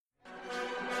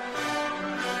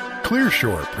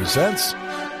Clearshore presents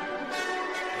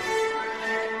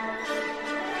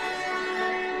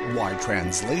Why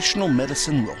Translational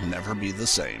Medicine Will Never Be the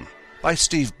Same by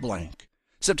Steve Blank,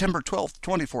 September 12,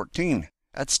 2014,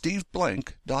 at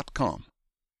steveblank.com.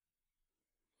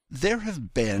 There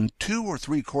have been 2 or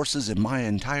 3 courses in my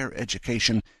entire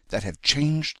education that have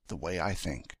changed the way I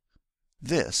think.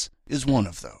 This is one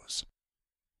of those.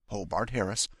 Hobart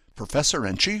Harris, Professor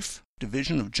and Chief,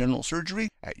 Division of General Surgery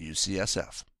at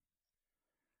UCSF.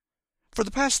 For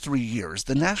the past 3 years,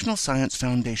 the National Science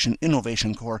Foundation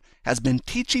Innovation Corps has been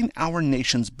teaching our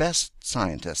nation's best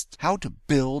scientists how to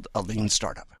build a lean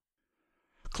startup.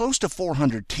 Close to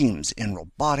 400 teams in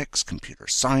robotics, computer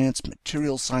science,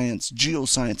 material science,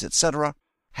 geoscience, etc.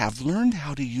 have learned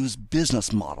how to use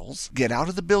business models, get out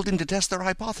of the building to test their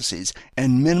hypotheses,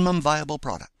 and minimum viable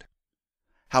product.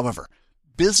 However,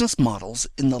 business models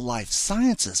in the life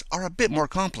sciences are a bit more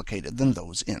complicated than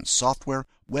those in software,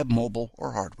 web mobile,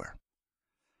 or hardware.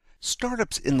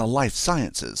 Startups in the life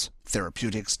sciences,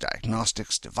 therapeutics,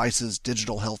 diagnostics, devices,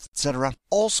 digital health, etc.,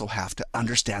 also have to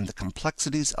understand the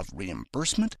complexities of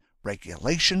reimbursement,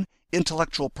 regulation,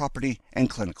 intellectual property,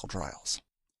 and clinical trials.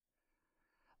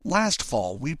 Last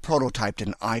fall, we prototyped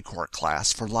an I-Corps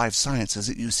class for life sciences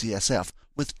at UCSF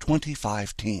with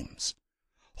 25 teams.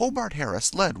 Hobart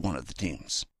Harris led one of the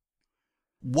teams.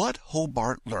 What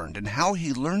Hobart learned and how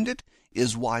he learned it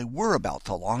is why we're about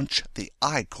to launch the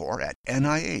I-Corps at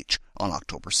NIH on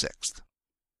October 6th.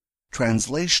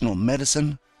 Translational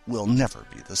medicine will never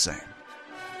be the same.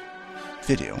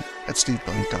 Video at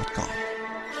steveblank.com.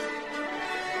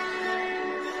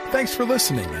 Thanks for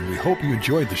listening, and we hope you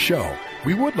enjoyed the show.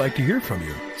 We would like to hear from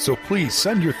you, so please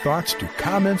send your thoughts to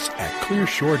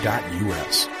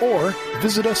comments@clearshore.us or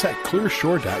visit us at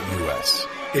clearshore.us.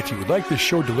 If you would like this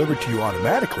show delivered to you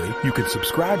automatically, you can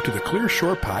subscribe to the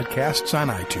Clearshore podcasts on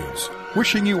iTunes.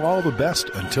 Wishing you all the best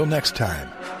until next time.